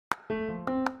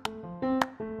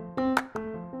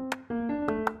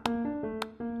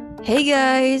Hey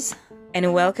guys!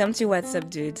 And welcome to What's Up,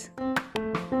 Dude.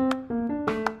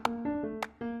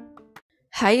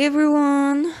 Hi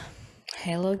everyone!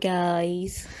 Hello,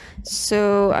 guys.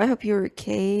 So, I hope you're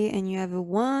okay and you have a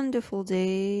wonderful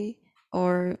day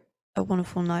or a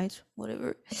wonderful night,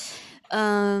 whatever.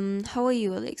 How are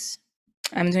you, Alex?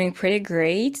 I'm doing pretty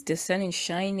great. The sun is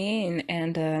shining,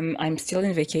 and I'm still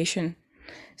in vacation,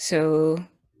 so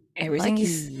everything Lucky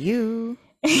is. you!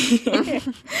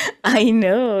 I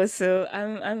know. So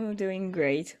I'm doing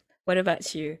great. What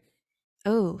about you?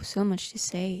 Oh, so much to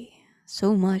say.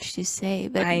 So much to say,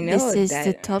 but I this know is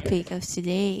the that. topic of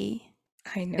today.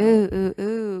 I know. Ooh, ooh,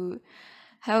 ooh.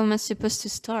 How am I supposed to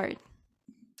start?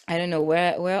 I don't know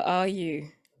where are you?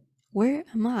 Where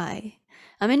am I?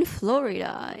 I'm in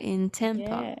Florida, in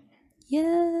Tampa.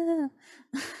 Yeah.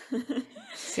 Yeah.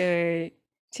 So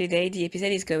today the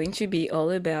episode is going to be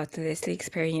all about the Leslie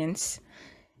experience.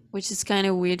 Which is kind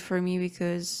of weird for me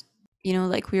because,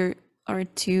 like we are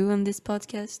two on this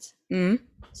podcast. Mm?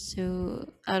 So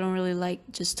I don't really like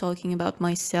just talking about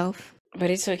myself. But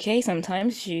it's okay.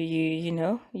 Sometimes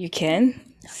you can.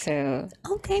 So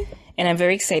Okay. and I'm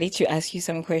very excited to ask you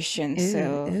some questions. Ooh, So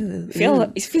ooh,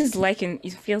 ooh. it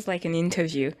feels like an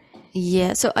interview.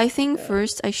 Yeah, so I think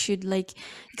first I should like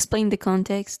explain the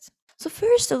context. So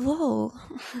first of all,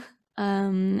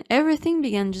 everything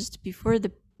began just before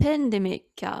the pandemic.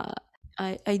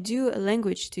 I do a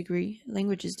languages degree,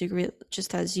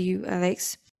 just as you,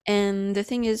 Alex. And the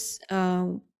thing is,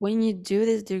 when you do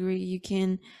this degree, you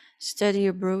can study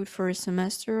abroad for a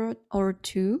semester or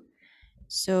two.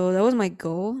 So that was my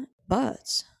goal.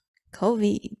 But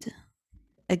COVID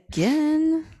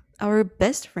again, our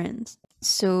best friends.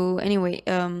 So anyway,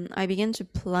 I began to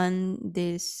plan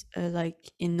this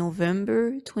like in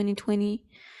November 2020.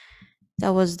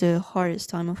 That was the hardest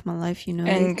time of my life, you know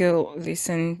this. And go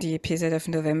listen the episode of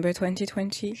November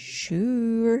 2020.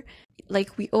 Sure.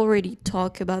 Like we already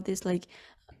talk about this, like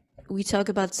we talk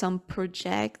about some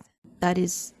project that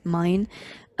is mine.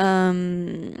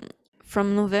 Um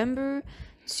from November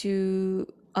to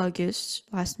August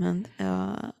last month,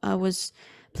 I was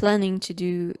planning to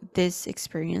do this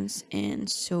experience, and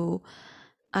so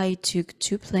I took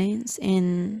two planes,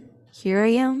 and here I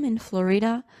am in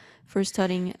Florida for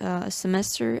studying a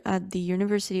semester at the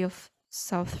University of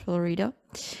South Florida,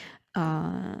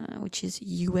 which is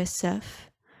USF.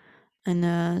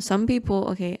 And some people,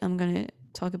 okay, I'm gonna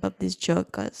talk about this joke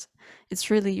because it's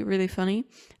really, really funny.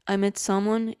 I met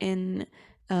someone, and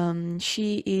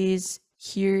she is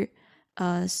here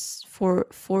for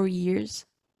 4 years,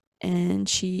 and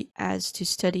she has to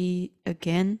study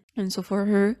again. And so for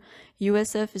her,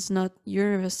 USF is not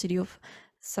University of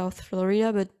South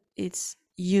Florida, but it's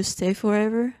You Stay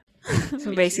Forever, So which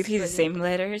is basically the funny. same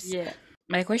letters. Yeah.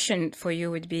 My question for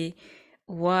you would be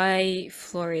why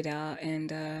Florida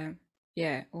and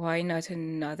yeah, why not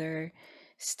another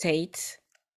state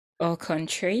or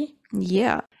country?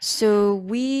 Yeah. So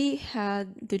we had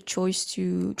the choice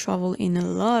to travel in a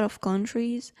lot of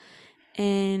countries,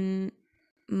 and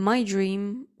my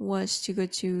dream was to go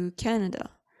to Canada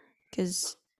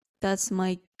because that's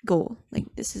my goal. Like,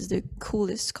 this is the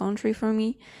coolest country for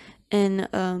me.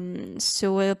 And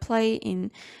so I applied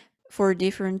in for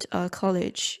different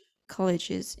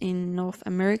colleges in North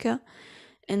America,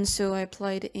 and so I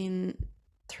applied in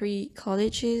three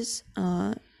colleges,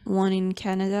 one in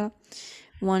Canada,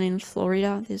 one in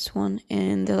Florida, this one,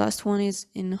 and the last one is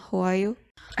in Ohio.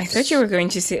 I thought you were going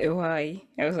to say Hawaii.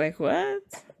 I was like, what?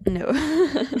 No.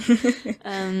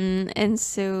 And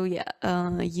so yeah,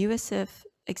 USF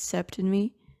accepted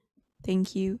me.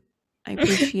 Thank you. I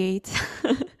appreciate.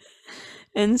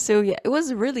 And so yeah, it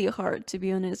was really hard, to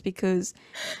be honest, because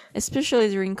especially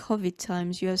during COVID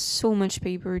times, you have so much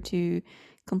paper to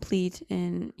complete,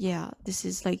 and yeah, this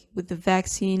is like with the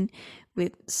vaccine,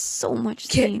 with so much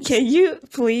things. Can you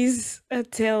please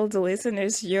tell the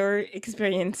listeners your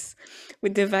experience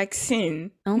with the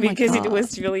vaccine? Oh my Because it god.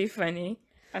 was really funny.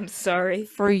 I'm sorry.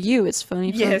 For you it's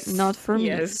funny, for not Yes, for me.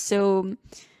 yes. So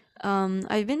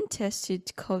I've been tested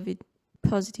COVID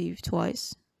positive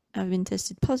twice. I've been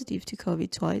tested positive to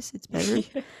COVID twice. It's better.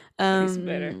 It is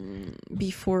better.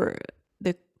 Before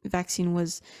the vaccine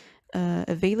was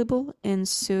available, and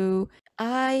so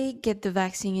I get the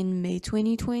vaccine in May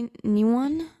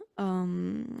 2021.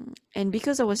 And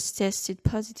because I was tested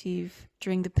positive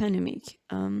during the pandemic,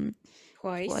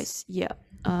 Twice. twice, yeah.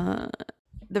 Uh,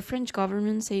 the French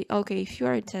government say, okay, if you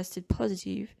are tested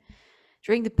positive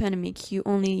during the pandemic, you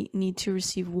only need to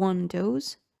receive one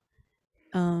dose.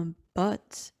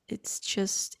 But it's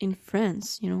just in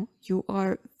France, you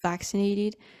are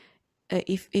vaccinated,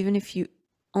 if even if you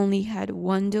only had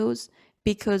one dose,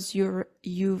 because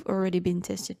you've already been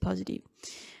tested positive.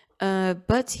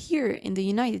 But here in the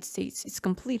United States, it's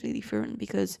completely different,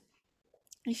 because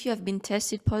if you have been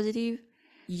tested positive,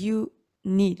 you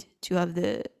need to have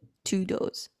the two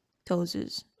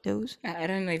I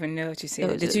don't even know how to say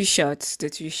that. doses. The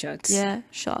two shots. Yeah,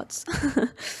 shots.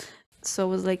 So I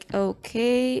was like,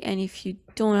 okay, and if you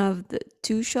don't have the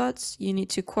two shots, you need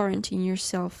to quarantine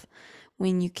yourself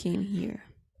when you came here.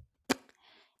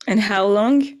 And how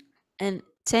long? And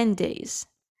 10 days.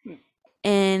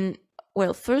 And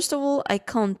well, first of all, I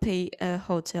can't pay a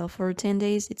hotel for 10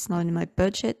 days. It's not in my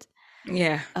budget.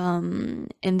 Yeah. And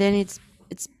then it's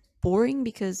boring,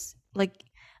 because like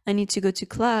I need to go to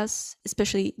class,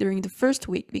 especially during the first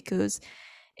week, because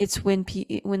it's when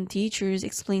teachers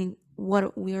explain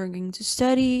what we are going to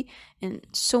study, and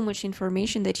so much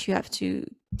information that you have to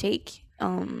take.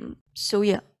 So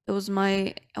yeah, I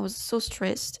was so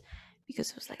stressed,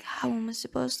 because I was like, how am I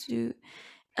supposed to do?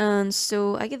 And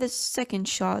so I get the second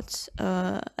shot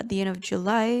at the end of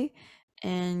July.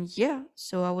 And yeah,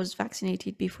 so I was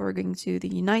vaccinated before going to the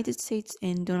United States,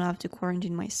 and don't have to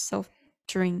quarantine myself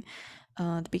during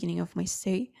the beginning of my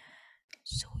stay.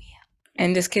 So yeah.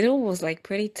 And the schedule was like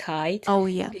pretty tight Oh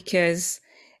yeah. because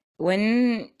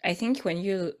I think when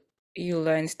you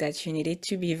learned that you needed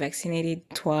to be vaccinated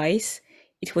twice,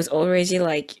 it was already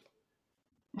like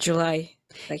July,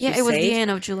 like Yeah, you it was the said.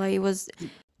 end of July.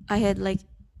 I had like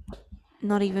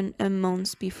not even a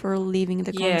month before leaving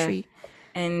the Yeah. country.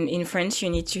 And in France, you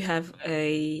need to have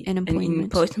An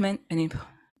appointment.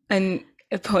 An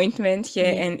appointment,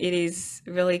 yeah, Yeah. and it is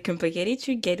really complicated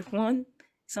to get one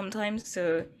sometimes.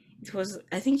 So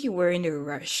I think you were in a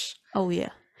rush. Oh yeah.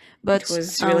 But it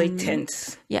was really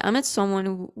tense. Yeah, I met someone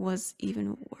who was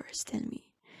even worse than me,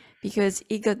 because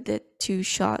he got the two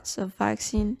shots of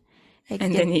vaccine,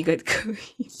 and then he got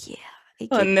COVID. Yeah.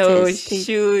 Oh no, tested.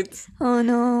 shoot. Oh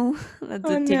no. That's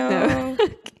Oh the TikTok.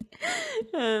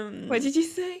 no. What did you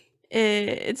say?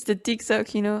 It's the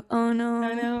TikTok, you know. Oh no.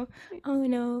 Oh no. Oh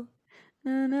no.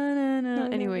 No, no, no, no. No,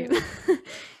 no, Anyway, no.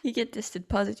 he get tested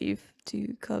positive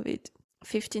to COVID.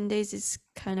 15 days is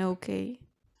kind of okay.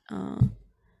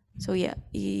 So yeah,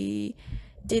 he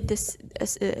did this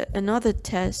another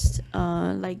test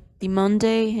like the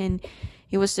Monday, and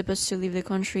he was supposed to leave the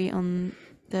country on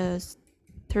the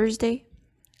Thursday.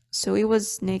 So it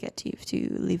was negative to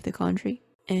leave the country.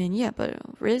 And yeah, but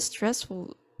really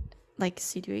stressful like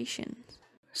situation.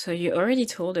 So you already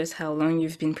told us how long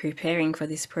you've been preparing for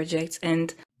this project,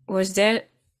 and was there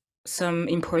some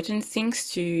important things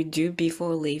to do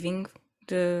before leaving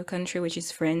the country, which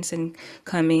is France, and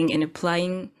coming and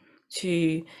applying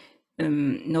to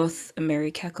North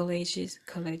America colleges?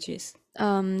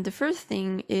 The first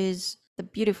thing is the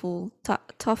beautiful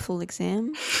TOEFL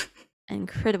exam.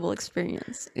 Incredible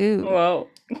experience. Ooh. Wow,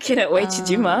 cannot wait to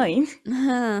do mine.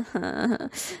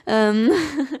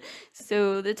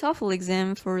 So the TOEFL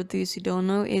exam, for those who don't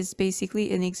know, is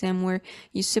basically an exam where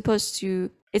you're supposed to,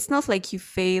 it's not like you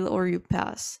fail or you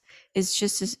pass. It's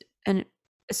just a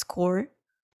score,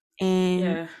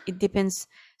 and it depends.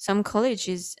 Some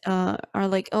colleges are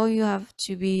like, oh, you have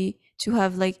to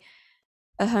have like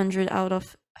 100 out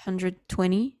of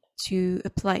 120 to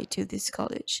apply to this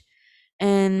college.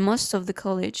 And most of the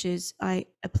colleges I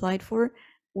applied for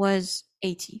was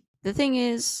 80. The thing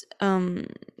is,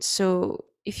 so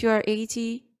if you are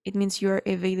 80, it means you are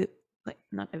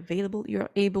not available, you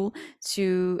are able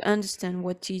to understand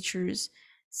what teachers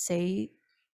say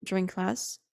during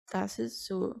classes.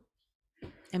 So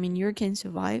I mean, you can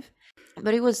survive.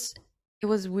 But it was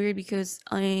weird, because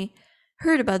I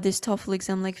heard about this TOEFL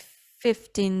exam like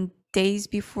 15 days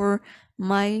before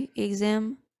my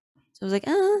exam. So I was like,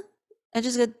 I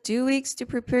just got 2 weeks to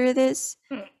prepare this.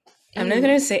 I'm not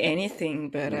gonna say anything,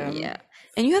 but yeah,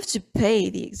 and you have to pay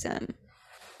the exam.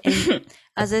 And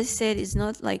as I said, it's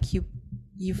not like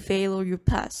you fail or you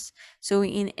pass. So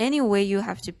in any way, you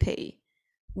have to pay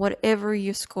whatever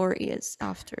your score is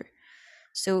after.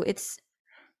 So it's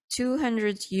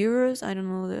 200 euros. I don't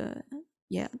know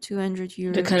 200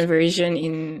 euros. The conversion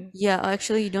in. Yeah,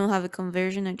 actually, you don't have a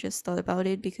conversion. I just thought about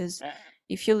it, because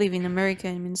if you live in America,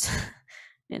 it means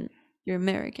and you're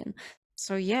American.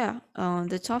 So yeah,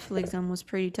 the TOEFL exam was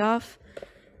pretty tough.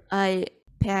 I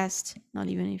passed, not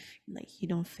even if like you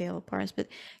don't fail parts, but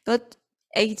got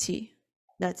 80.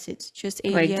 That's it, just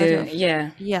 80 like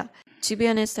yeah. To be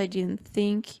honest, I didn't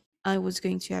think I was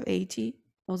going to have 80.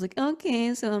 I was like,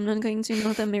 okay, so I'm not going to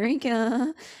North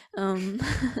America.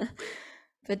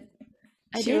 But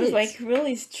she was like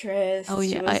really stressed. Oh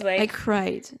yeah, I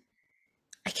cried.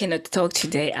 I cannot talk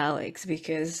today, Alex,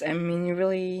 because I mean,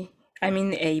 really, I'm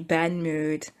in a bad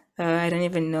mood. I don't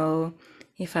even know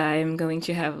if I'm going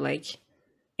to have like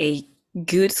a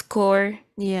good score.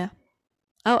 Yeah.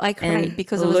 Oh, I cried And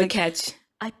because I was look like, at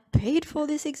I paid for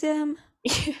this exam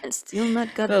and still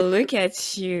not got well, the. look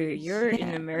at you. You're in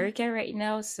Yeah, America right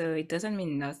now, so it doesn't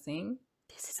mean nothing.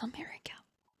 this is America.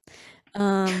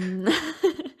 Um,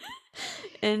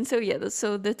 and so yeah,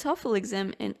 so the TOEFL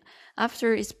exam and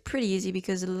after is pretty easy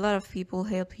because a lot of people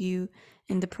help you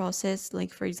in the process.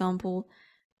 Like for example,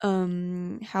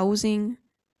 housing,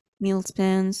 meal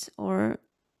plans, or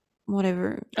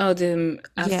whatever. Oh, the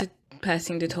Yeah, after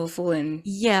passing the TOEFL and the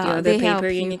yeah, other they paper help you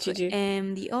you. need to do.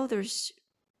 And the other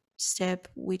step,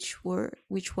 which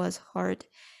was hard,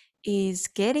 is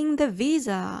getting the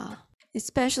visa,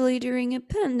 especially during a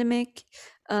pandemic.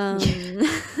 Yeah. Um,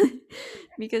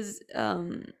 because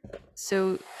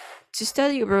so to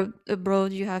study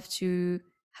abroad, you have to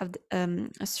have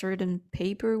a certain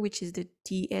paper, which is the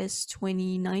DS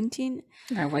 2019.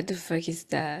 Now, what the fuck is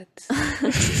that?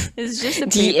 It's just a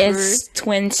paper. DS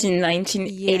 2019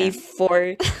 Yeah.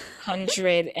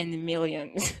 8400 and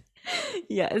millions.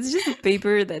 Yeah, it's just a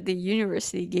paper that the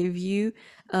university gave you.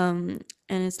 And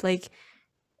it's like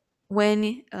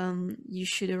when you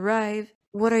should arrive,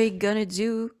 what are you gonna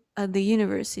do at the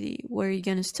university, where are you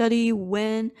gonna study,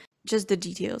 when, just the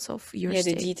details of your Yeah,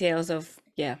 the stay. details of,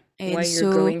 yeah, why And you're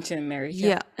so going to America.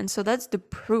 yeah, and so that's the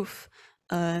proof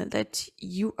that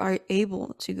you are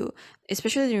able to go,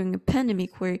 especially during a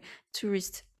pandemic where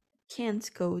tourists can't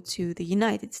go to the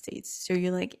United States. So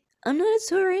you're like, I'm not a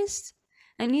tourist,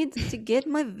 I need to get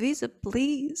my visa,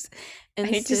 please. I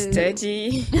And need to so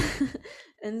study.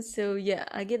 and so yeah,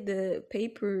 I get the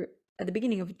paper at the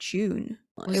beginning of June.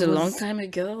 It was It a long was time it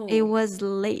ago. was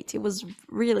late. It was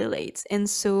really late. And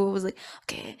so I was like,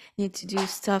 okay, I need to do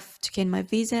stuff to get my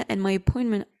visa. And my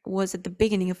appointment was at the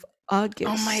beginning of Oh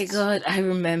my August. god, I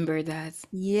remember that.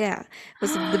 Yeah, it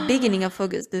was at the beginning of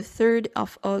August, the 3rd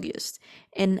of August.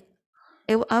 And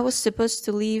I was supposed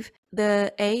to leave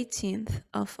the 18th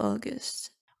of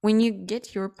August. When you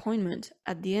get your appointment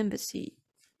at the embassy,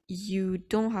 you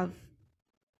don't have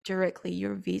directly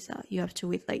your visa. You have to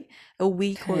wait like a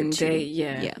week or 10 day, two.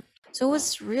 yeah. Yeah. So it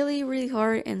was really, really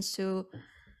hard. And so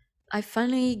I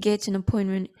finally get an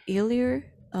appointment earlier,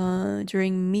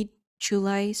 during mid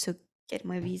July. So get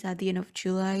my visa at the end of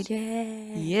July.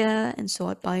 Yeah. Yeah. And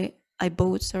so I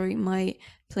bought, sorry, my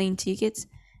plane tickets.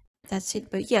 That's it.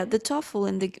 But yeah, the TOEFL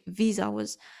and the visa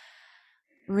was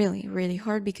really, really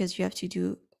hard because you have to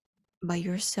do by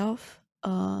yourself.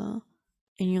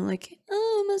 And you're like,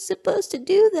 oh, am I supposed to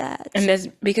do And that? that's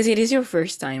because it is your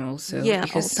first time also. Yeah,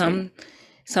 Because also.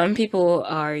 some people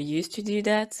are used to do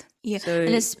that. Yeah, and So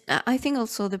it's, I think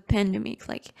also the pandemic,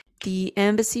 like the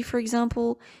embassy, for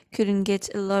example, couldn't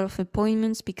get a lot of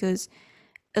appointments because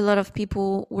a lot of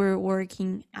people were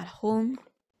working at home.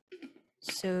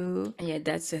 So yeah,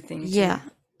 that's the thing too. yeah,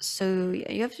 so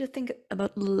yeah, you have to think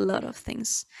about a lot of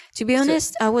things. To be So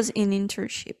honest, I was in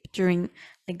internship during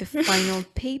like the final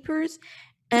papers,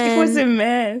 it was a and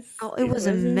mess. oh, it was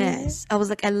a was a mess. mess. I was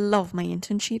like, I love my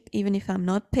internship, even if I'm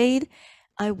not paid.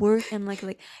 I work and like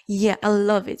yeah, I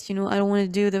love it. You know, I don't want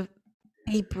to do the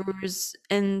papers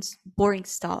and boring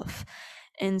stuff.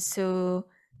 And so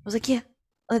I was like, yeah,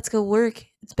 let's go work.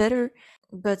 It's better.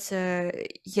 But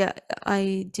yeah,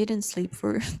 I didn't sleep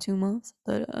for 2 months.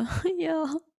 But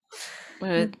yeah,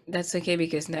 But that's okay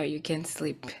because now you can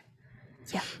sleep.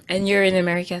 yeah. And you're in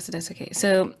America, so that's okay.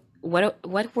 So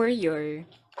what were your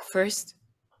first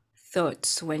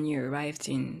thoughts when you arrived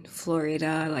in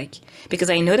Florida? Like, because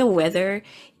I know the weather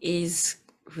is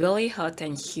really hot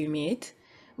and humid,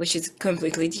 which is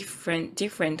completely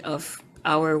different of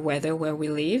our weather where we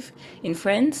live in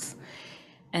France.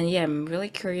 And yeah, I'm really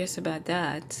curious about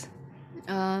that.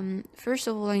 First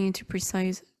of all, I need to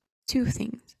precise two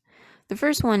things. The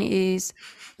first one is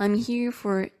I'm here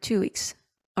for 2 weeks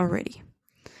already.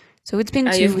 So it's been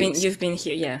two weeks. You've been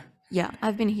here, yeah. Yeah,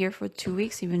 I've been here for 2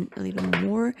 weeks, even a little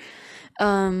more.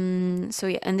 So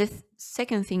yeah, and the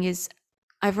second thing is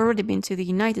I've already been to the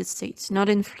United States, not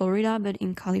in Florida, but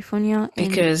in California. And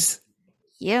Because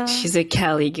yeah, she's a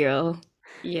Cali girl.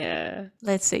 Yeah.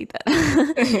 let's say that.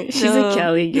 She's a So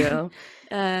Cali girl.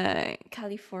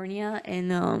 California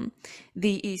and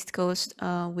the East Coast,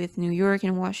 with New York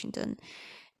and Washington.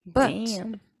 But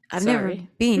Damn. I've never Sorry.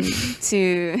 been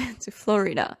to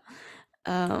Florida.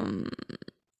 Um,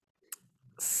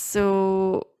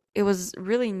 so it was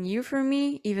really new for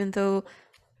me, even though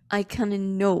I kind of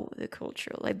know the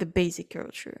culture, like the basic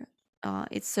culture.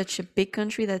 It's such a big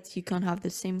country that you can't have the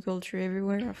same culture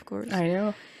everywhere, of course. I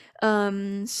know.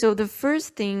 So the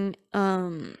first thing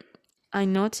I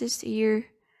noticed here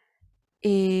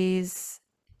is,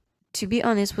 to be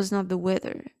honest, was not the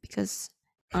weather, because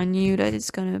I knew that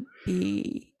it's gonna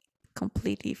be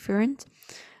completely different.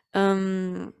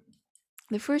 Um,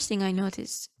 the first thing I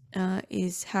noticed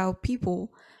is how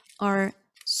people are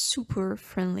super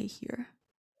friendly here.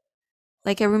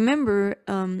 Like I remember,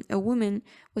 a woman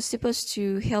was supposed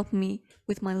to help me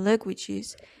with my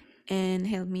languages and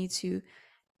help me to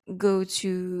go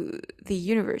to the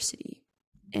university,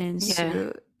 and Yeah.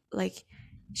 so like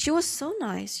she was so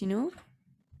nice,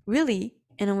 really.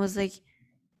 And I was like,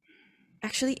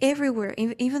 actually everywhere,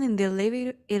 even in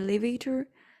the elevator,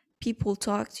 people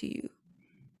talk to you.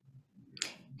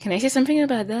 Can I say something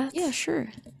about that? Yeah, sure.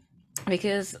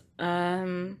 Because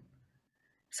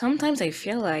sometimes I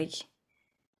feel like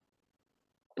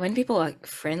when people are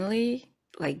friendly,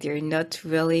 like they're not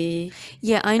really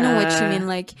Yeah, I know what you uh mean.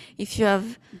 Like, if you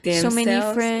have so many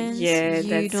themselves. friends, Yeah, you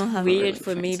that's don't have weird really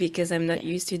for me friends. because I'm not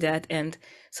Yeah. used to that. And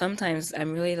sometimes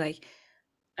I'm really like,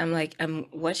 I'm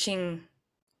watching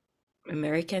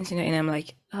Americans, and I'm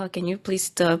like, oh, can you please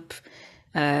stop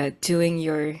doing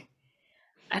your,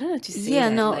 I don't know how to say Yeah,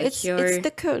 that, no, like it's your,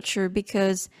 the culture,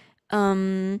 because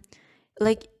um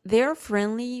like they're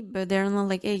friendly, but they're not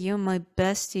like, hey, you're my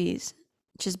besties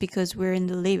just because we're in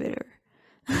the elevator.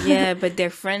 yeah, but they're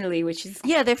friendly, which is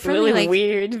Yeah, they're friendly, really like,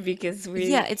 weird because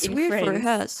yeah, we're it's in weird for France.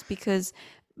 us because,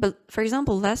 but for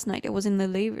example, last night I was in the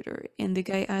elevator and the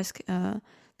guy asked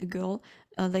the girl,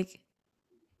 like,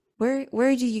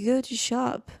 where do you go to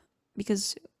shop?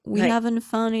 Because we Like, haven't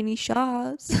found any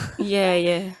shops. yeah,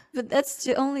 yeah, But that's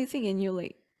the only thing, and you're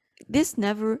like, this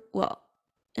never, well,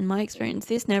 in my experience,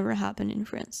 this never happened in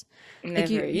France. Like,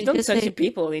 never. You you don't just talk to say,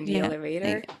 people in the yeah, elevator.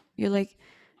 like, you're like,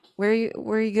 where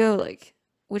you go, like,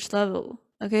 which level?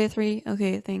 Okay, 3.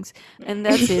 Okay, thanks, and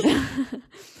that's it.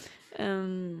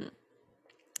 um,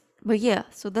 but yeah,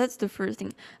 so that's the first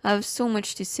thing. I have so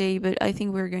much to say, but I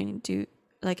think we're going to do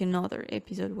like another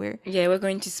episode where Yeah, we're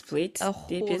going to split a the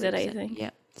whole episode, I episode, think.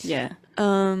 yeah. Yeah.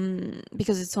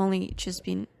 Because it's only just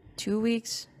been 2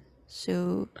 weeks,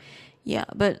 so yeah.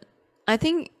 But I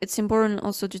think it's important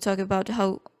also to talk about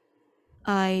how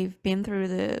I've been through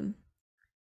the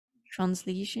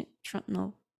translation,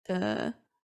 no, the,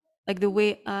 like, the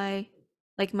way I,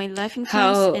 like, my life in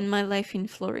France How, and my life in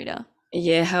Florida.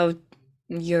 yeah, how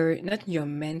your, not your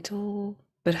mental,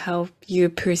 but how you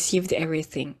perceived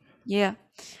everything. Yeah.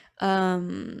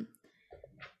 Um.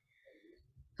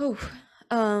 Oh.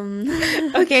 Um.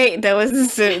 Okay, that was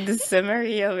the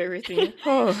summary of everything.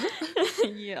 Oh.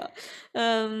 Yeah.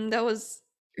 That was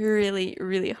really,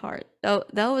 really hard. That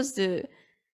was the,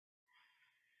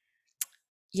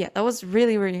 yeah, that was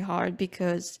really, really hard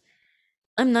because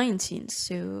I'm 19,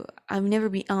 so I've never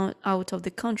been out of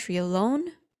the country alone.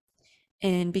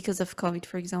 And because of COVID,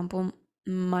 for example,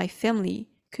 my family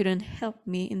couldn't help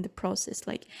me in the process.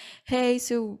 Like, hey,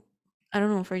 so I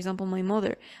don't know, for example, my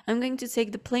mother, I'm going to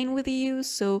take the plane with you,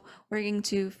 so we're going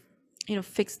to,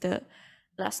 fix the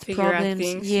last Figure out problems,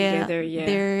 things yeah, together, yeah.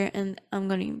 there, and I'm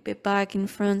going to be back in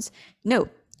France. No,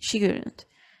 she couldn't,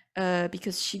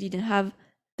 because she didn't have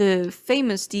the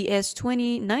famous DS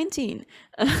 2019.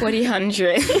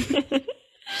 400.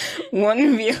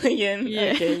 1 million.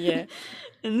 Yeah. Okay, yeah.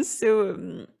 And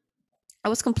so, I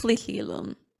was completely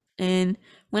alone. And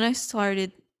when I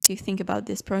started to think about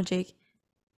this project,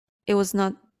 it was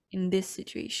not in this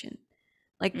situation.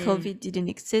 Like, Mm. COVID didn't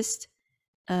exist.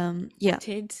 Yeah,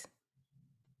 Did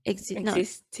no,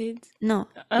 existed? no,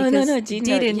 Oh, no, because no, did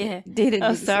not. didn't Yeah. didn't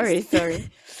Oh, sorry, exist. sorry.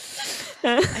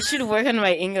 I should work on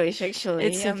my English, actually.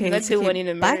 It's I'm okay. not It's the okay. one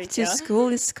in Back to America. school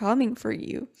is coming for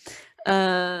you.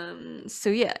 So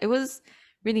yeah, it was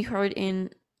really hard.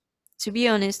 And to be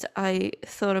honest, I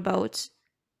thought about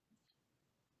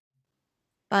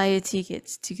buy a ticket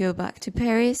to go back to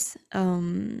Paris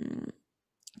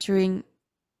during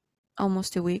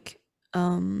almost a week,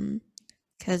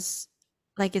 because,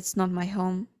 like, it's not my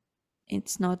home,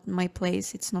 it's not my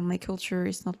place, it's not my culture,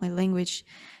 it's not my language.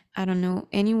 I don't know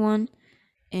anyone,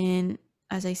 and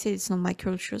as I said, it's not my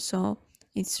culture, so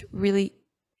it's really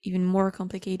even more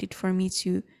complicated for me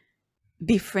to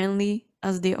be friendly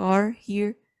as they are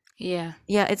here. Yeah.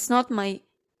 Yeah, it's not my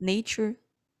nature.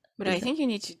 But I Is that think you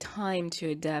need time to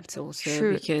adapt also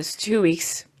sure? because 2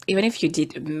 weeks, even if you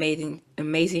did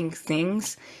amazing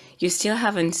things, you still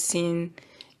haven't seen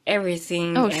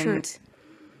everything, Oh, sure. and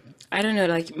I don't know,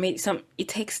 like it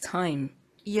takes time.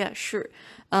 Yeah, sure.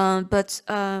 But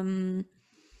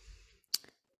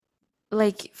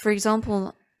like, for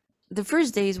example, the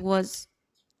first days was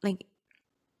like,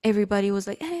 everybody was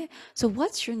like, hey, so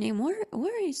what's your name,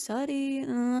 where you study,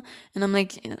 and I'm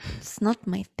like, it's not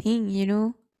my thing,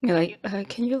 You're like,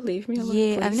 can you leave me alone,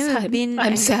 Yeah, I've please? never I'm been.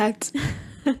 I'm sad.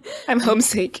 I'm I've,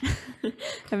 homesick.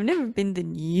 I've never been the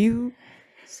new,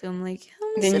 so I'm like, how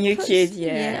am I The new kid, supposed?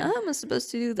 Yeah, yeah. how am I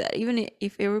supposed to do that? Even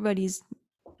if everybody's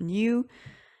new,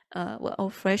 well, all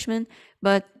freshmen.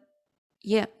 But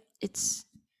yeah, it's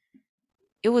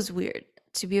it was weird,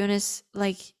 to be honest.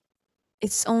 Like,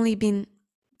 it's only been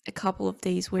a couple of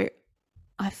days where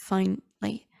I find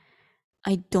like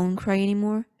I don't cry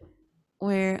anymore.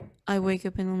 Where I wake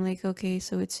up and I'm like, okay,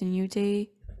 so it's a new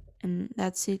day, and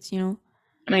that's it, you know?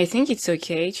 And I think it's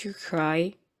okay to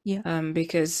cry, Yeah.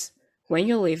 because when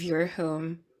you leave your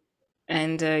home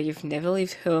and you've never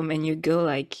left home and you go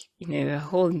like, a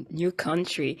whole new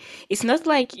country, it's not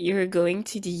like you're going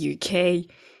to the UK,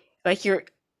 like you're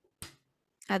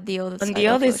At the other on the side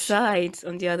of other ocean. side,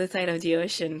 on the other side of the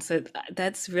ocean. So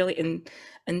that's really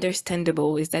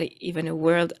understandable. Is that even a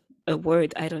word?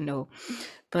 I don't know.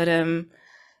 But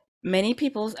many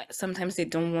people sometimes they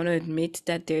don't want to admit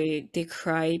that they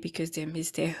cry because they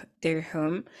miss their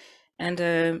home, and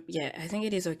yeah, I think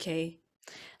it is okay.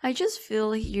 I just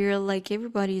feel here like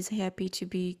everybody is happy to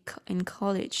be in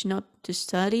college, not to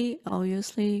study,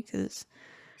 obviously, because,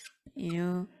 you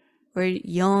know, we're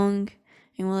young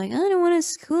and we're like, I don't want to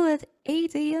school at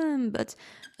 8 a.m. But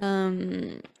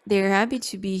they're happy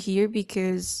to be here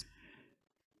because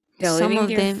They're some living of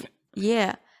their them,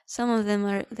 yeah, some of them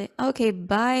are like, okay,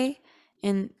 bye.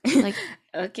 And like,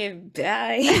 okay,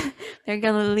 bye. they're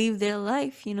gonna live their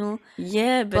life, you know?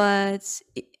 Yeah, but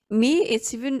But me,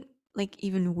 it's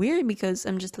even weird because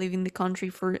I'm just leaving the country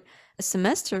for a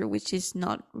semester, which is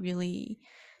not really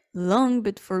long,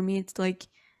 but for me, it's like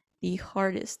the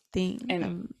hardest thing and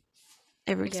I've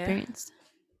ever yeah, experienced.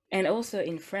 and also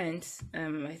in France,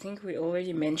 I think we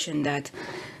already mentioned that.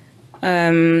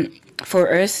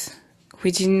 For us,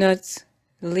 we did not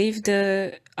leave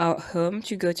our home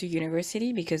to go to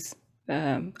university because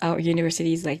our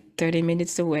university is like 30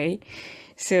 minutes away.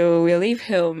 So we leave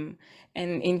home.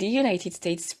 And in the United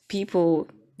States, people,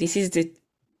 this is the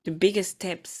biggest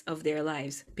steps of their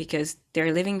lives because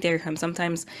they're leaving their home.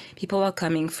 Sometimes people are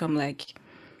coming from like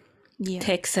Yeah.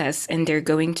 Texas and they're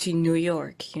going to New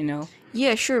York.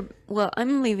 Yeah, sure. Well,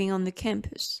 I'm living on the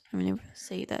campus. I never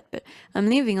say that, but I'm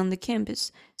living on the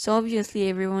campus. So obviously,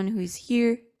 everyone who is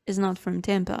here is not from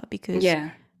Tampa because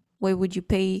Yeah, why would you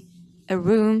pay a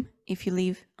room if you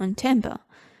live on Tampa?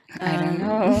 I don't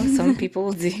know. Some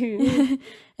people do.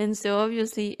 And so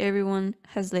obviously everyone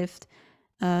has left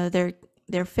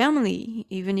their family,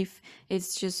 even if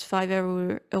it's just 5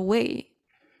 hours away.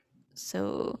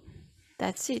 So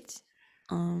that's it.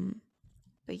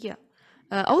 But yeah.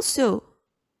 Also,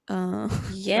 sorry.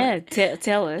 Yeah,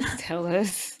 tell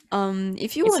us.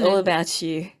 If you It's want all to, about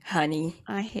you, honey.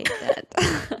 I hate that.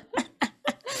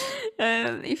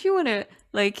 If you want to,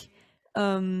 like,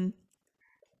 um,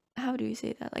 how do you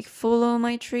say that? Like, follow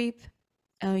my trip.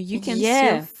 You can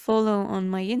still Yeah, follow on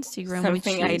my Instagram, which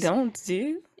something I is don't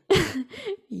do.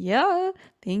 yeah.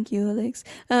 Thank you, Alex.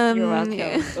 You're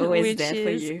welcome. Always Which there for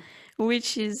is you.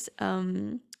 which is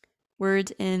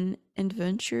Word and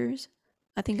Adventures.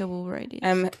 I think I will write it.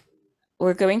 Um,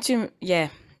 we're going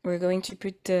to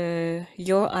put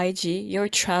your IG, your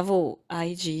travel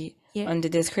IG, Yeah. on the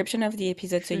description of the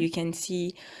episode so Sure. you can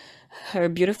see her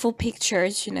beautiful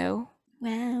pictures.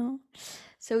 Wow.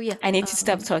 So yeah. I need to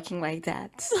stop talking like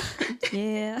that.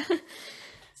 Yeah.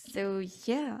 So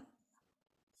yeah.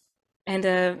 And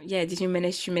yeah, did you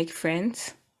manage to make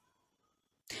friends?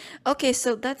 Okay,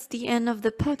 so that's the end of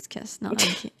the podcast. No,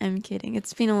 I'm kidding.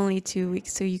 It's been only 2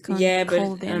 weeks, so you can't Yeah,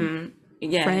 call but them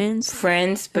yeah, friends.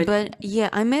 friends, but But yeah,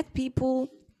 I met people.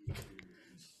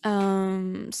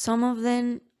 Some of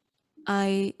them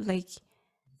I like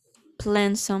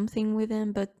plan something with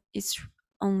them, but it's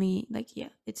only like, yeah,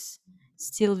 it's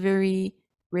still very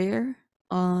rare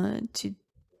to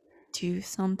do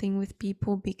something with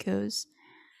people because,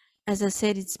 as I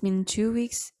said, it's been 2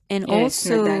 weeks. And yeah, it's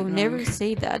not also, that long. never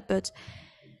say that, but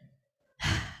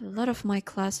a lot of my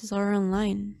classes are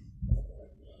online.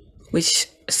 Which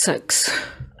sucks.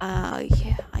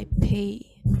 Yeah, I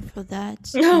pay for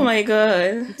that. Oh And my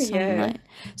god. it's Yeah. online.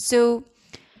 So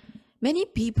many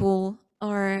people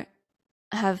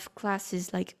have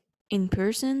classes like in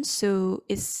person, so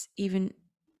it's even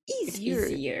It's easier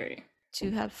easier.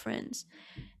 to have friends.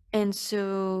 And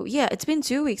so yeah, it's been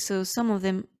 2 weeks, so some of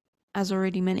them has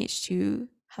already managed to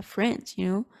have friends,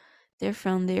 they're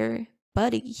from their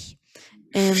buddy.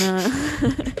 And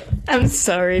I'm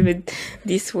sorry, but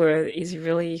this word is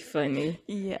really funny.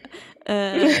 yeah.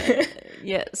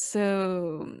 Yeah,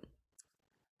 so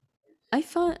I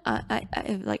found I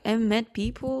like I've met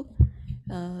people,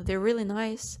 they're really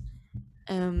nice,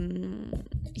 um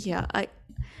yeah,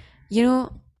 you know,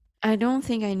 I don't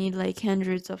think I need like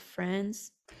hundreds of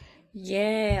friends.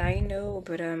 Yeah, I know,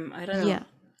 but I don't know, Yeah,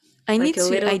 I like need a to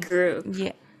little I group.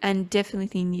 yeah, and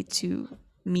definitely need to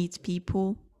meet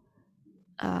people,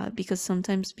 because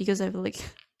sometimes, because I have like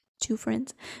two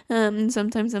friends,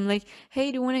 sometimes I'm like,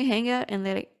 hey, do you want to hang out? And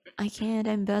they're like, I can't,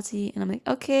 I'm busy. And I'm like,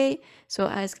 okay. So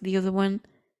I ask the other one,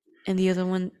 and the other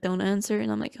one don't answer,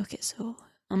 and I'm like, okay, so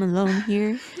I'm alone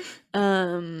here.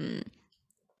 um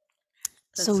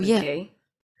so That's yeah, okay.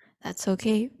 that's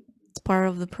okay. It's part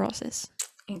of the process.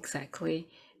 Exactly.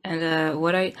 And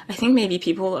what I think maybe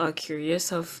people are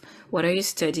curious of what are you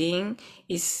studying?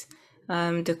 Is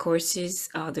the courses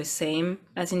are the same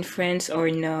as in France or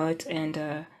not?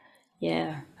 And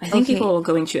yeah, I think Okay, people are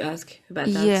going to ask about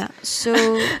that. yeah, so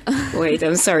Wait,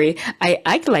 I'm sorry. I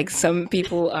act like some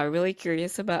people are really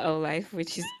curious about our life,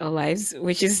 which is our lives,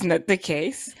 which is not the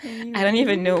case. I don't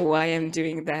even know why I'm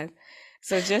doing that.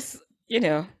 So just,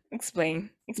 explain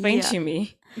yeah, to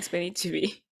me. Explain it to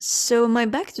me. so my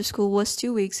back to school was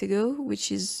 2 weeks ago,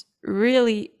 which is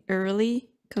really early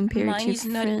compared Mine to is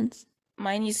not. France.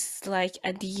 Mine is like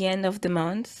at the end of the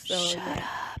month. So Shut yeah.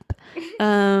 up.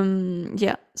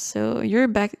 Yeah, so you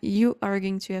are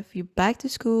going to have you back to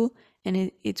school,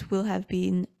 and it will have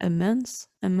been a month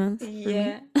for me.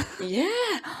 Yeah.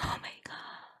 Yeah. Oh my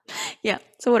god. Yeah,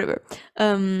 so whatever.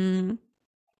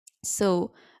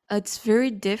 So it's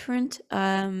very different.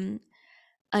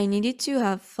 I needed to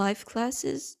have 5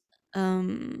 classes.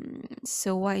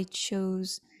 So I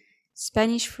chose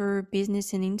Spanish for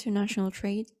business and international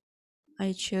trade.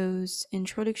 I chose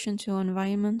introduction to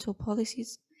environmental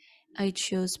policies. I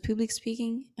chose public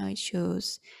speaking. I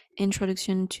chose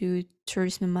introduction to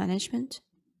tourism management,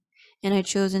 and I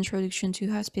chose introduction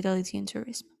to hospitality and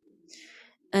tourism.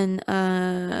 And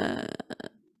How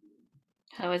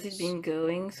has it been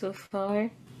going so far?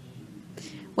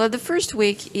 well, the first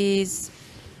week is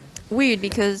weird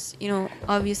because,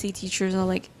 obviously teachers are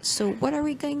like, so what are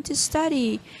we going to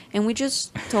study? And we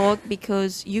just talk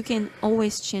because you can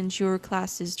always change your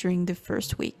classes during the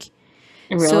first week.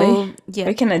 Really? So yeah,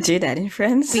 We cannot do that in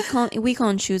France. we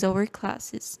can't choose our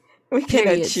classes. We cannot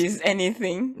Period. choose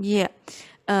anything. Yeah.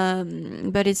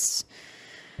 But it's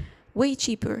way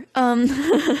cheaper.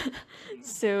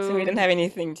 So we don't So have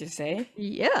anything to say.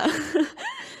 yeah.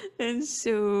 And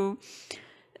so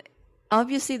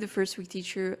obviously the first week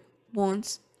teacher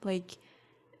won't like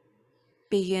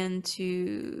begin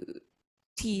to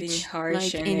Being teach harsh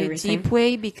like and in a deep everything.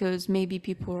 way, because maybe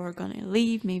people are gonna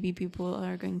leave, maybe people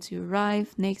are going to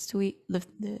arrive next week, the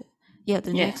Yeah.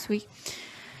 next week.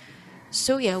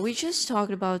 So yeah, we just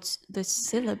talked about the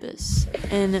syllabus,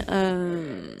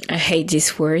 I hate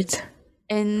this word.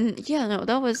 and yeah, no,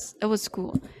 that was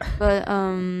cool. But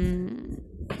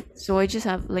so I just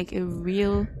have like a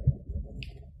real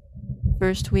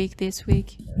first week this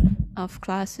week of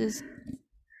classes.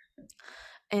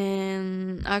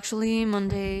 And actually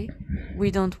Monday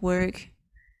we don't work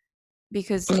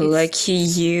because it's Lucky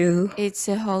you. it's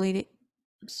a holiday.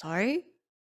 I'm sorry,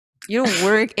 you don't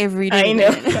work every day, I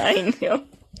know, man. I know.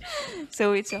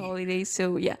 So it's a holiday,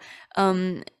 so yeah.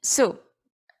 So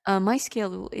my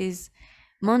schedule is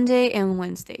Monday and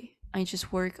Wednesday. I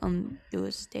just work on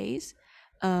those days.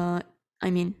 uh I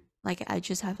mean, like, I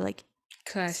just have like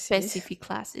Classes. specific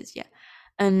classes, yeah.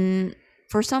 And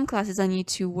for some classes I need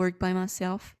to work by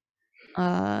myself,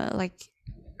 like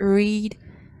read,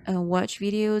 watch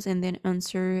videos, and then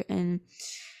answer, and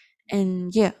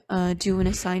yeah, do an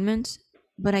assignment.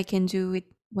 But I can do it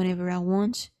whenever I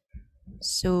want.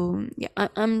 So yeah,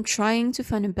 I'm trying to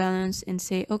find a balance and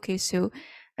say, okay, so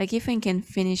like if I can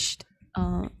finish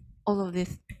uh all of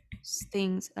these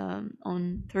things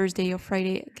on Thursday or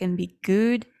Friday, it can be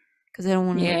good, because I don't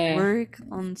want to Yeah. work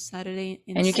on Saturday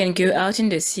and And you can go Sunday. out in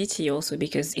the city also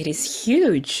because it is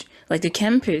huge. Like the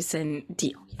campus and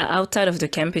the outside of the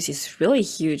campus is really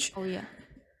huge. Oh yeah,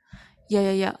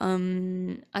 yeah.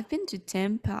 I've been to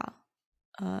Tampa,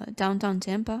 downtown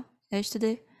Tampa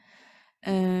yesterday.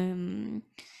 um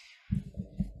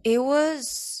it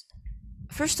was,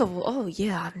 first of all, oh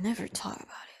yeah, I've never talked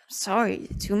about it. I'm sorry,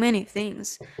 too many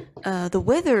things. The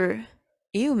weather,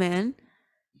 ew, man.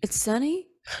 It's sunny,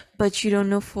 but you don't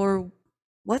know for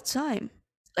what time.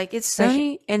 Like, it's Like,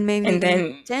 sunny, and maybe and in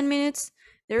then 10 minutes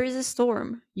there is a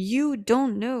storm. You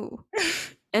don't know.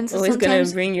 And so always gonna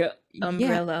sometimes, bring your yeah,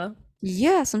 umbrella.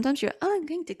 yeah, sometimes you're, oh, I'm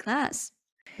going to class,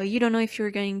 but you don't know if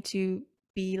you're going to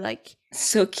be like,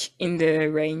 Soak in the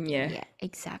rain, yeah. yeah,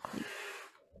 exactly.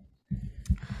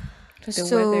 But the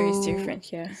weather is So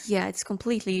different, yeah. yeah, it's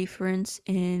completely different.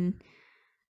 And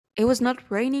it was not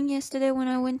raining yesterday when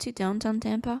I went to downtown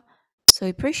Tampa, So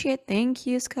appreciate. Thank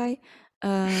you, Sky.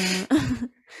 Uh,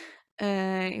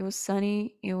 it was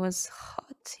sunny. It was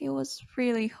hot. It was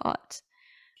really hot.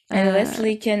 And Uh,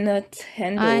 Leslie cannot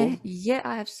handle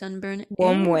I have sunburn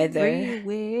warm weather.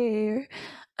 everywhere.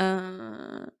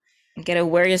 Uh, You gotta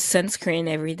wear your sunscreen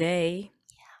every day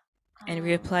and um,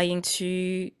 reapplying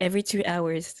every 2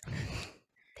 hours.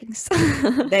 thanks.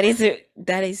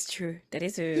 That is true. That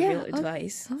is a Yeah. real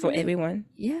advice Oh, for yeah. everyone.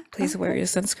 Yeah. Please wear your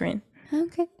sunscreen.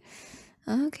 Okay.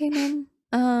 Okay, man.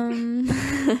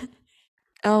 You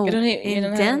Oh, don't in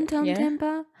have downtown yeah?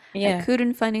 Tampa, I Yeah.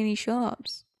 couldn't find any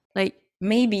shops. Like,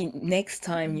 Maybe next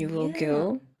time you will yeah,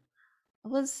 go. I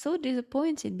was so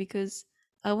disappointed because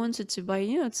I wanted to buy,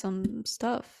 some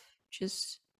stuff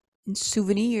just in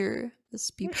souvenir, as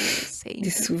people say.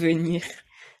 Des souvenirs.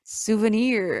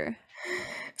 Souvenir.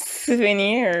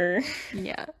 Souvenir.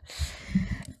 Yeah.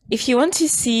 If you want to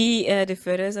see the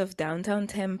photos of downtown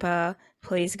Tampa,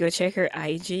 please go check her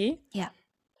IG. Yeah.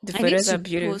 The I need photos to are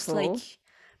beautiful. post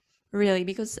really,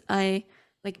 because I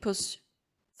post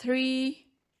three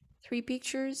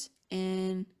pictures,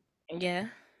 and Yeah.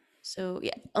 so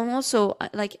yeah. And also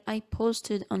I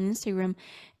posted on Instagram,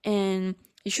 and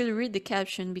you should read the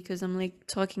caption because I'm like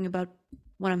talking about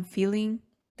what I'm feeling.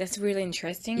 That's really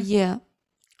interesting. Yeah.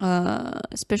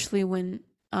 Especially when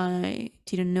I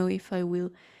didn't know if I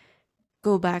will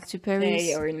go back to Paris.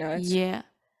 Stay or not. Yeah.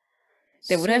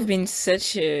 There would have been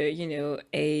such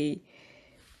a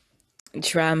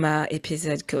drama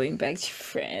episode going back to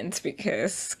France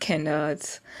because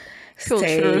cannot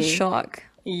cultural stay. shock.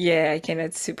 Yeah, I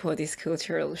cannot support this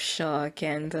cultural shock,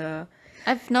 and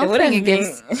I've there would nothing have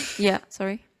against. been. Yeah,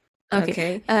 sorry. Okay.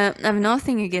 Okay. I've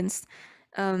nothing against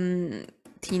the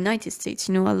United States.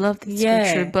 I love this Yeah.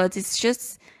 culture, but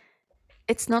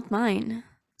it's not mine.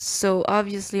 So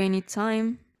obviously I need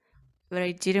time, but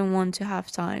I didn't want to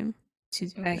have time to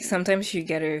do Like it. sometimes you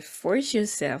gotta force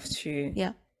yourself to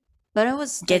Yeah. But I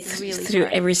was get really through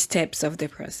hard. every steps of the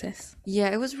process. Yeah,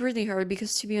 it was really hard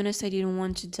because, to be honest, I didn't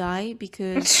want to die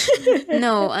because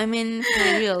no, I mean, for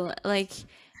real. Like,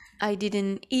 I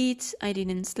didn't eat, I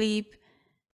didn't sleep.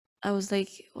 I was like,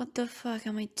 what the fuck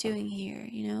am I doing here?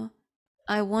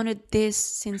 I wanted this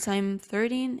since I'm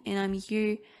 13 and I'm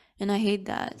here and I hate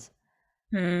that.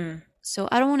 So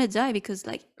I don't want to die because,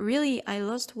 like, really, I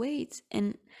lost weight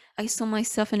and I saw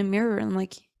myself in the mirror and I'm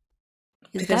like,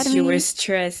 is Because that you me? were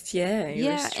stressed, yeah, you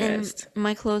were Yeah, stressed. and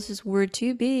my clothes were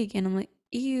too big and I'm like,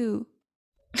 ew.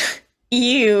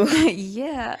 Ew.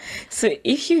 Yeah. So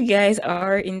if you guys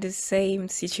are in the same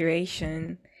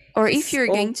situation, Or if you're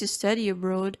going to study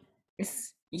abroad,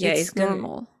 it's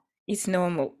normal. It's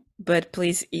normal, but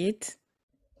please eat.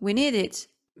 We need it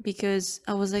because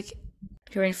I was like,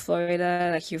 you're in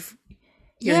Florida, like you're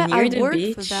yeah, near I the worked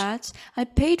beach. for that. I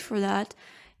paid for that.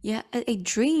 Yeah, I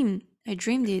dreamed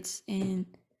it, and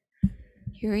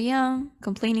here I am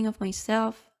complaining of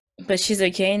myself. But she's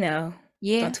okay now.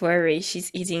 Yeah, don't worry.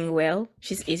 She's eating well.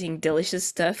 She's eating delicious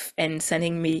stuff and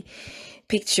sending me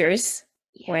pictures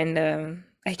when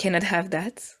I cannot have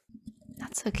that.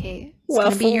 That's okay. It's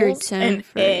Waffles gonna be your turn and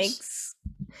first. eggs.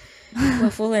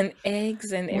 Waffle and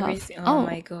eggs and everything. Oh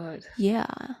my god. Yeah,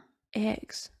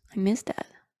 eggs. I miss that.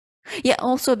 Yeah,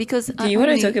 also because do you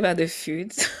want to talk about the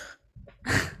foods?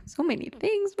 So many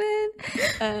things,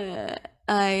 man.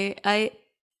 I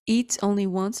eat only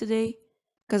once a day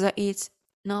because I eat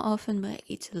not often, but I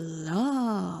eat a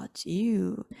lot.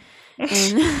 Ew.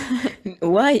 And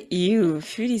why ew?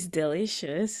 Food is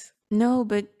delicious. No,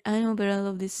 but I know, but I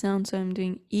love this sound, so I'm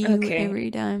doing ew every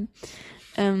time.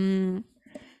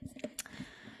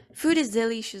 Food is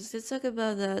delicious. Let's talk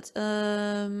about that.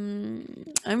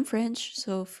 I'm French,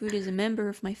 so food is a member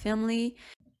of my family.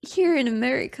 Here in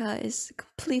America is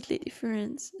completely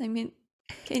different. I mean,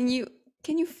 can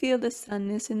you feel the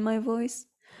sadness in my voice?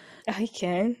 I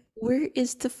can. Where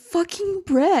is the fucking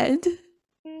bread?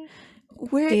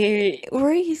 Where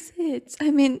is it? I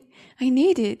mean, I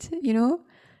need it,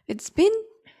 It's been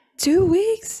 2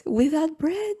 weeks without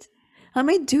bread. Am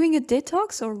I doing a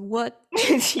detox or what?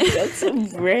 You got some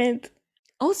bread.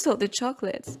 Also, the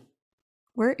chocolate.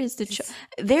 Where is the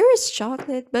there is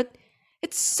chocolate, but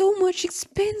it's so much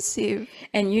expensive.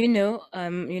 And you know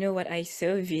what, I saw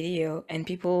a video and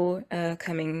people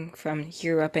coming from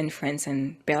Europe and France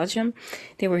and Belgium,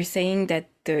 they were saying that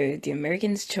the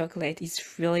Americans' chocolate is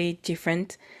really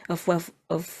different of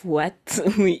what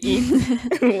we eat.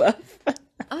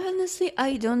 Honestly,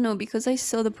 I don't know because I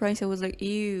saw the price. I was like,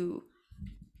 ew.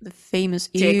 The famous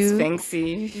too ew.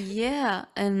 expensive. Yeah,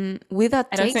 and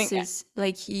without taxes,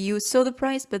 like you saw the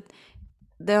price, but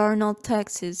there are no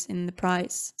taxes in the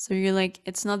price. So you're like,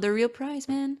 it's not the real price,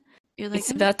 man. you're like,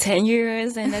 It's about 10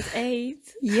 euros and that's 8.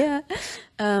 yeah,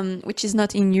 which is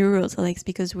not in euros, Alex,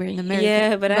 because we're in America.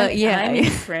 Yeah, but I'm yeah, in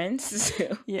France,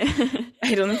 so yeah,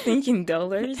 I don't think in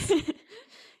dollars.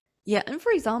 yeah. And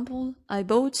for example, I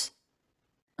bought.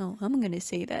 Oh, I'm gonna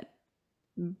say that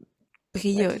What did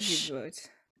you brioche. vote?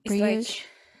 It's Brioche.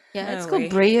 Yeah, oh, it's called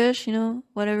wait. brioche.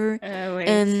 Whatever. Wait.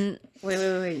 And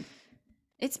Wait.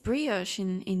 it's brioche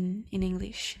in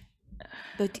English,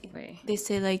 but Wait. they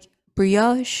say like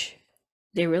brioche.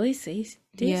 They really say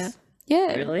this? Yeah,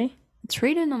 yeah. Really? It's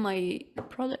written on my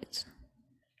product.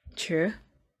 True.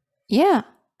 Yeah,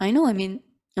 I know. I mean,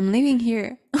 I'm living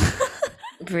here.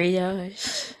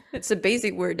 Brioche. It's a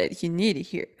basic word that you need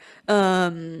here.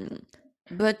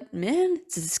 But man,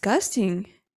 it's disgusting.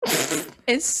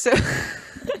 It's so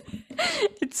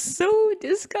it's so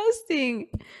disgusting.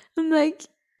 I'm like,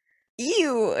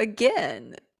 ew,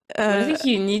 again. I think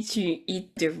you need to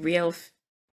eat the real,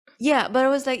 Yeah, but I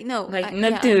was like, no, like yeah,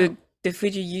 not the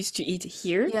food you used to eat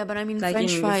here. Yeah, but I mean like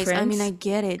French in fries. I mean, France. I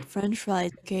get it, French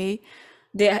fries. Okay.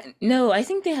 No, I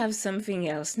think they have something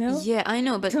else. No. Yeah, I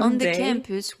know, but Don't on the they?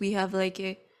 campus we have like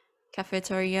a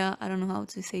cafeteria. I don't know how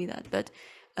to say that, but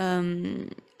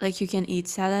like you can eat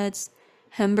salads,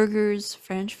 hamburgers,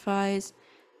 French fries,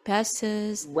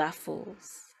 pastas. Waffles.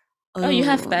 Oh, you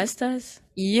have Oh, pastas?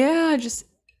 yeah, I just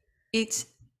ate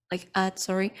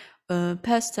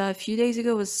pasta a few days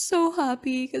ago. I was so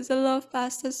happy because I love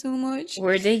pasta so much.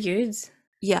 Were they good?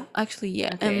 Yeah, actually,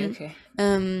 yeah. Okay.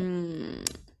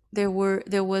 There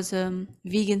was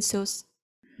vegan sauce,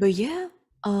 but yeah,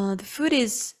 the food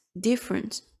is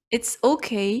different. It's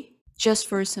okay just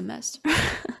for a semester.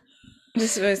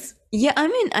 This was. Yeah, I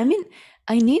mean,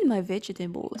 I need my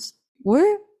vegetables.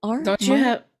 Where are Don't you my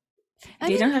have? I They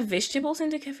mean, don't have vegetables in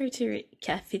the cafeteria.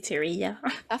 Cafeteria.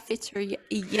 cafeteria?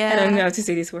 I don't know Yeah, how to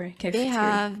say this word. they Cafeteria.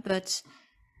 have, but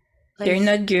They're like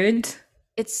not good.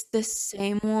 it's the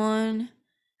same one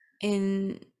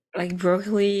in Like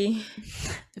broccoli.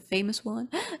 the famous one.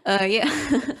 Yeah,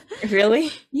 Really?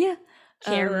 yeah.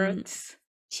 Carrots.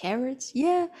 Carrots,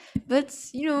 yeah, but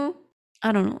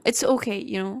I don't know. It's okay,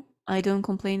 I don't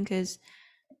complain because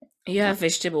You have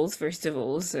vegetables first of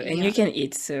all, so and Yeah. you can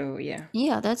eat. So yeah.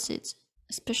 yeah, that's it.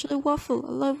 Especially waffle.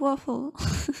 I love waffle.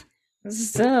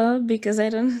 So because I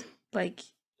don't like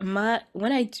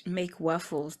when I make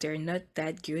waffles, they're not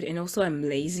that good, and also I'm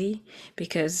lazy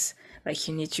because like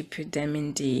you need to put them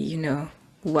in the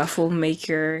waffle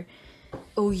maker.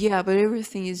 Oh yeah, but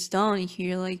everything is done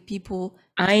here. Like people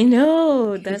I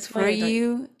know cook that's for why I don't.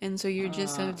 you, and so you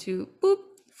just have to boop,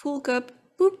 full cup,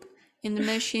 boop, in the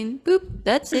machine, boop.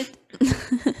 That's it.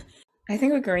 I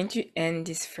think we're going to end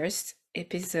this first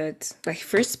episode, like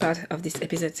first part of this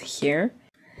episode here.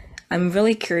 I'm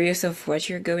really curious of what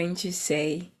you're going to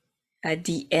say at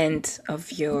the end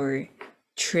of your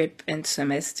trip and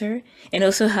semester, and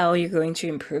also how you're going to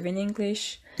improve in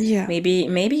English. Yeah.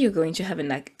 Maybe you're going to have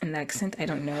an accent. I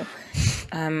don't know.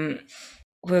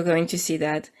 We're going to see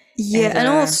that. Yeah, and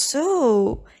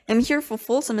also I'm here for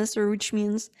fall semester, which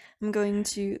means I'm going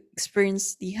to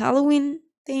experience the Halloween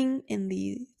thing and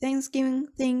the Thanksgiving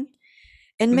thing,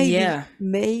 and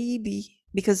maybe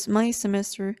because my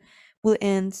semester will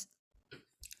end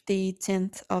the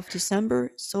 10th of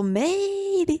December, so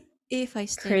maybe if I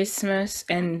stay, Christmas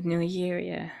and New Year,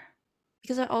 yeah.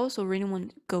 because I also really want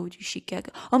to go to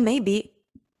Chicago, or maybe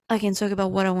I can talk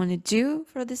about what I want to do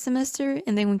for this semester,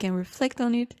 and then we can reflect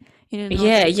on it.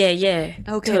 Yeah.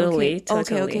 Okay, Totally.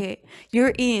 Okay.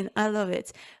 You're in. I love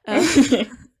it.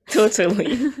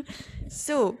 Totally.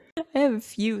 So I have a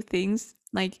few things.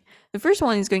 Like the first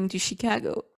one is going to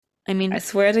Chicago. I mean, I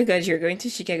swear to God, you're going to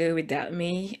Chicago without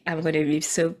me. I'm gonna be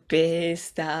so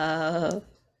pissed off.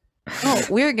 oh,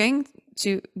 we're going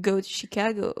to go to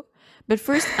Chicago, but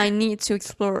first I need to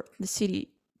explore the city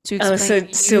to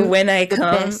explain. So when I the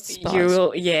come, best you spots.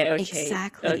 will. Yeah. Okay.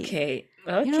 Exactly. Okay.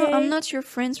 I'm not your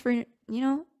friends for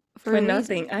for for a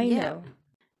nothing. reason. I Yeah. know.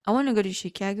 I want to go to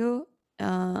Chicago,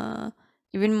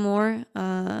 even more,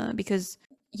 because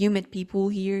you met people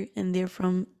here and they're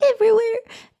from everywhere.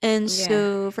 And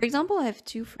so, for example, I have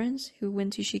two friends who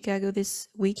went to Chicago this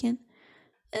weekend,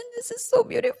 and this is so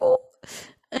beautiful.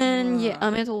 And yeah, I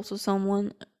met also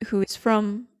someone who is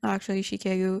from actually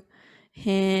Chicago,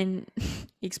 and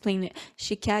he explained it.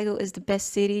 Chicago is the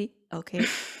best city. Okay,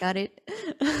 got it.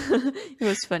 It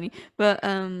was funny, but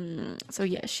so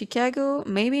yeah, Chicago,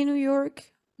 maybe New York.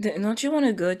 Don't you want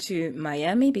to go to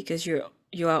Miami because you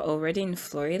are already in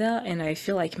Florida, and I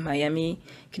feel like Miami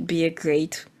could be a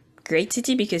great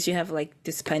city because you have like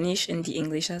the Spanish and the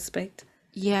English aspect.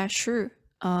 Yeah, sure.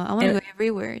 I want to go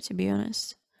everywhere, to be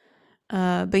honest.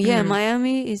 But yeah,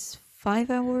 Miami is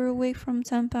 5 hour away from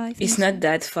Tampa, I think It's so. not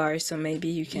that far, so maybe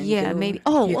you can Yeah, go. maybe.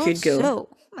 Oh, You could go. also,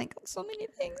 oh my god, so many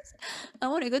things. I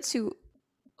want to go to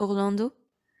Orlando.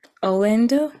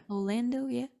 Orlando? Orlando,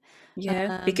 yeah.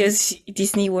 Yeah, because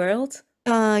Disney World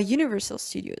Universal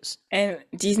Studios. and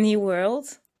Disney World.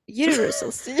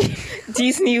 Universal Studios.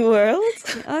 Disney World.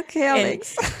 Okay, And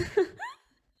Alex.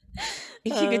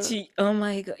 if you go to, oh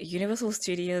my god, Universal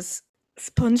Studios,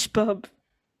 SpongeBob.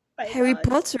 My Harry God.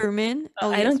 Potter, man.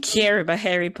 Oh, I yeah, don't care about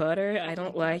Harry Potter. I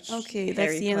don't like Okay, that's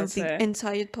Harry the end of Potter. the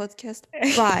entire podcast.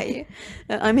 Bye.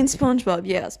 I mean, SpongeBob.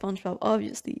 Yeah, SpongeBob,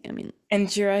 obviously. I mean, And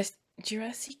Jurassic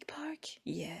Park?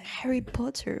 Yeah. Harry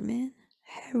Potter, man.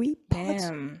 Harry Potter.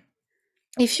 Damn.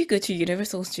 If you go to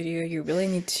Universal Studio, you really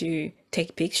need to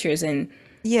take pictures and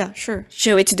Yeah, sure.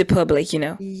 show it to the public,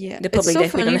 Yeah. The It's public so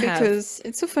that we funny don't have. because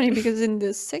it's so funny because in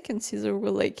the second season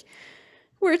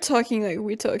we're talking like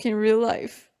we talk in real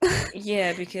life.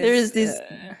 Yeah, because There is this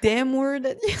damn word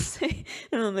that you say,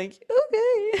 and I'm like,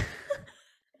 okay.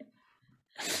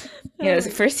 yeah, Oh the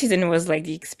my- first season was like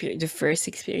the first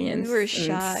we experience. were and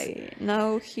shy.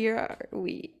 Now here are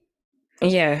we.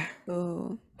 yeah.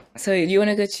 Oh, So you want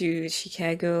to go to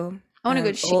Chicago? I want to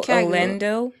go to Chicago,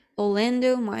 Orlando.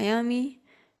 Orlando, Miami,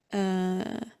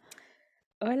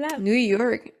 Hola. New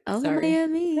York. Oh, Sorry.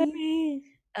 Miami. New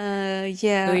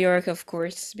Yeah, York, of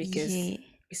course, because yeah.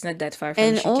 it's not that far from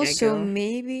And Chicago. also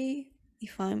maybe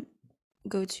if I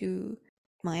go to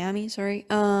Miami, sorry,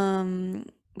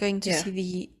 going to Yeah. see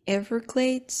the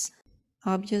Everglades,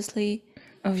 obviously.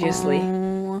 Obviously.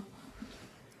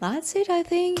 That's it, I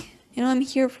think. You know, I'm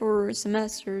here for a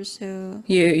semester, so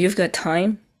You've got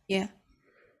time, yeah.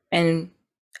 and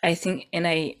I think, and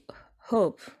I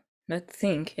hope, not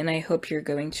think, and I hope you're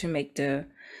going to make the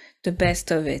best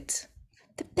of it.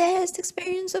 The best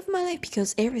experience of my life,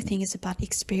 because everything is about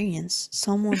experience.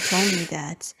 Someone told me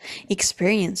that.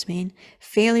 Experience, man.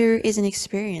 Failure is an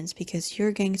experience because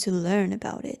you're going to learn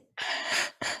about it.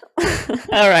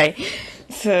 All right.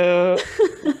 So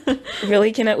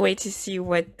really cannot wait to see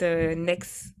what the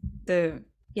next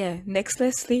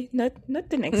Leslie, not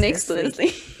the next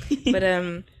Leslie. But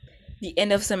the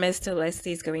end of semester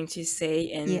Leslie is going to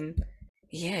say, and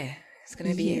yeah, it's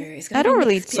gonna be. It's gonna I don't be an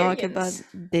really talk about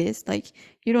experience. this. Like,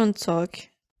 you don't talk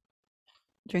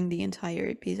during the entire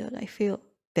episode. I feel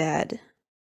bad.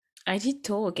 I did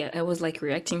talk. I was like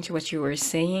reacting to what you were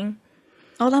saying.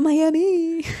 Hola,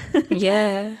 Miami.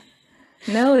 Yeah.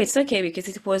 No, it's okay because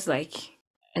it was like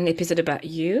an episode about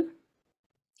you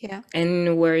Yeah.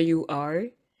 and where you are.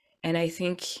 And I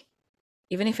think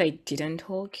even if I didn't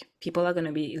talk, people are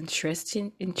gonna be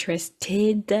interested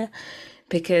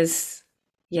because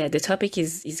yeah, the topic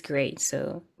is great.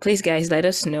 So please guys, let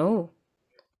us know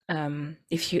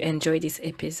if you enjoyed this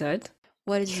episode.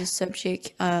 What is the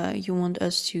subject you want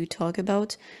us to talk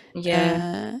about?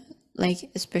 Yeah. Like,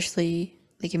 especially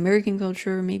like American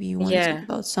culture. Maybe you want to talk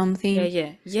about something.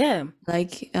 Yeah.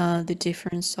 Like the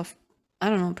difference of, I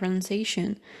don't know,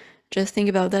 pronunciation. Just think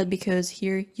about that, because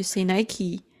here you say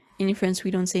Nike. In France,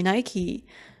 we don't say Nike.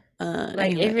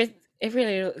 Like anyway.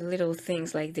 every little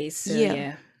things like this. So Yeah.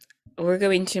 yeah. We're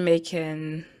going to make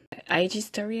an IG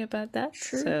story about that.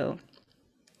 Sure. So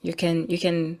you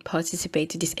can participate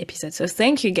to this episode. So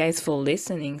thank you guys for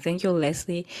listening. Thank you,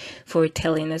 Leslie, for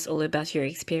telling us all about your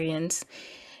experience.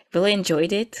 Really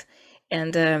enjoyed it.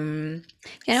 And Can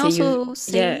I also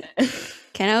say? yeah.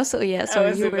 Can I also? Yeah. I Sorry,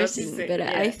 was you about were to saying, say, but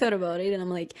I yeah. thought about it, and I'm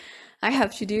like, I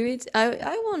have to do it.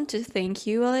 I want to thank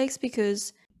you, Alex,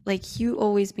 because like you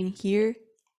always been here.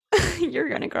 You're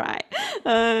gonna cry.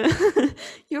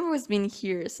 You've always been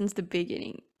here since the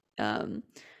beginning.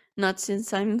 Not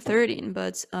since I'm 13,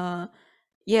 but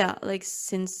yeah, like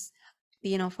since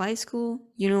the end of high school.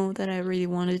 You know that I really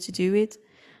wanted to do it.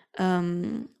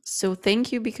 So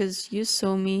thank you, because you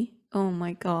saw me. Oh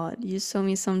my god, you saw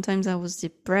me. Sometimes I was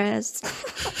depressed.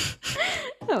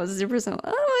 I was depressed. How am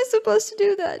I supposed to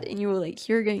do that? And you were like,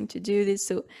 you're going to do this.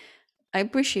 So I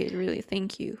appreciate it, really.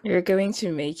 Thank you. You're going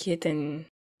to make it, and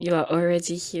you are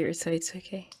already here, so it's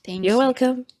okay. Thank You're you.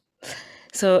 welcome.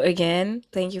 So again,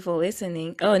 thank you for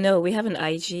listening. Oh no, we have an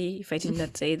IG. If I did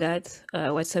not say that,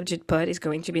 What Subject Pod is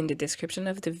going to be in the description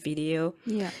of the video.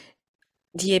 Yeah.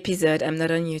 The episode. I'm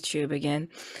not on YouTube again.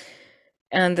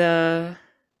 And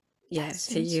yeah,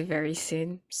 see you very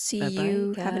soon. See Bye-bye,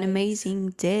 you. Have an guys. amazing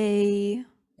day.